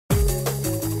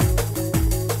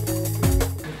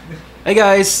Hey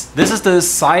guys, this is the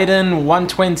Seidon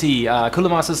 120, Cooler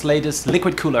Master's latest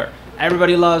liquid cooler.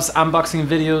 Everybody loves unboxing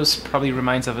videos, probably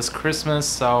reminds of us Christmas,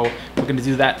 so we're going to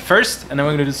do that first, and then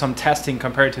we're going to do some testing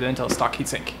compared to the Intel stock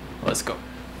heatsink. Let's go.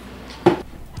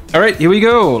 Alright, here we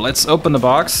go. Let's open the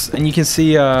box, and you can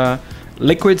see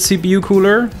liquid CPU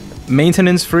cooler,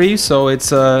 maintenance free, so it's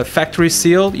factory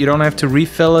sealed. You don't have to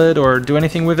refill it or do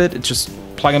anything with it. It just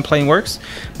plug and play and works.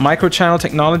 Microchannel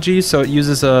technology, so it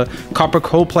uses a copper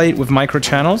cold plate with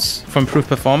microchannels for improved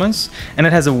performance, and it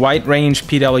has a wide range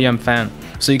PWM fan.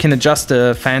 So you can adjust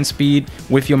the fan speed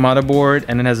with your motherboard,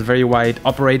 and it has a very wide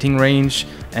operating range,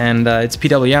 and it's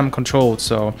PWM controlled,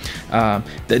 so the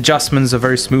adjustments are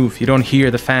very smooth. You don't hear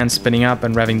the fan spinning up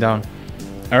and revving down.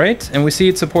 Alright, and we see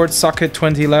it supports socket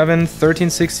 2011,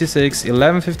 1366,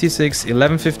 1156,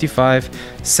 1155,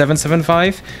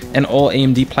 775, and all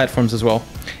AMD platforms as well.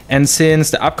 And since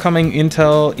the upcoming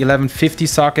Intel 1150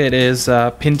 socket is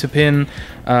pin-to-pin,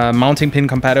 mounting pin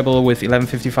compatible with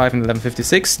 1155 and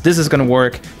 1156, this is going to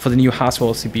work for the new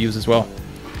Haswell CPUs as well.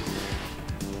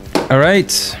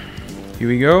 Alright, here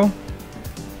we go.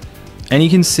 And you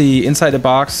can see inside the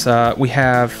box we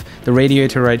have the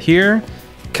radiator right here,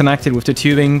 connected with the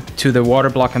tubing to the water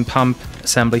block and pump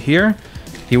assembly here.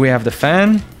 Here we have the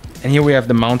fan, and here we have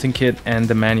the mounting kit and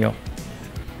the manual.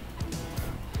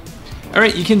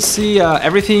 Alright, you can see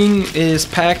everything is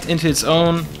packed into its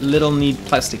own little neat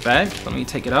plastic bag. Let me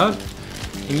take it out.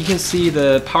 And you can see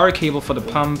the power cable for the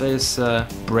pump is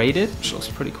braided, which looks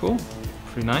pretty cool,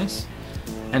 pretty nice.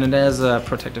 And it has a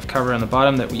protective cover on the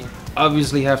bottom that we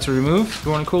obviously have to remove if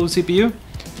you want to cool the CPU.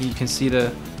 And you can see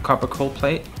the copper cold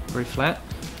plate, very flat.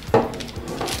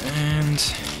 And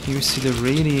here you see the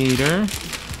radiator.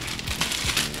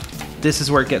 This is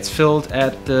where it gets filled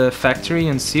at the factory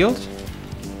and sealed.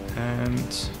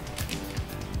 And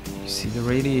you see the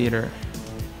radiator,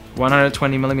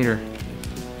 120mm.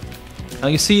 Now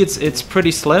you see it's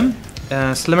pretty slim,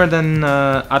 slimmer than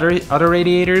other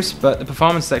radiators, but the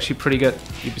performance is actually pretty good.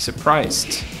 You'd be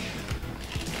surprised.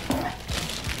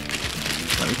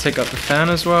 Let me take out the fan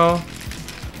as well.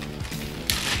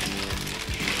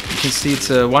 You can see it's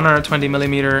a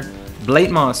 120mm Blade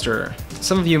Master.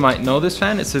 Some of you might know this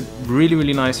fan. It's a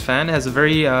really nice fan. It has a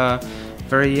very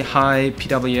high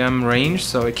PWM range,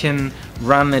 so it can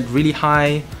run at really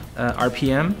high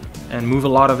RPM and move a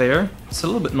lot of air. It's a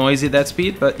little bit noisy at that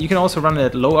speed, but you can also run it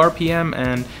at low RPM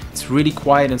and it's really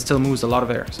quiet and still moves a lot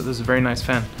of air. So this is a very nice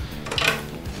fan.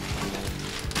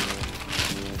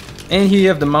 And here you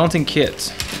have the mounting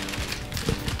kit.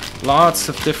 Lots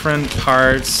of different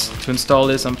parts to install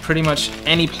this on pretty much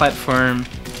any platform,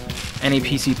 any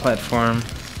PC platform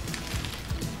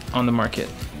on the market.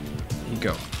 Here you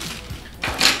go.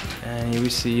 And here we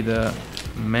see the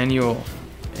manual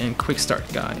and quick start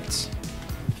guides.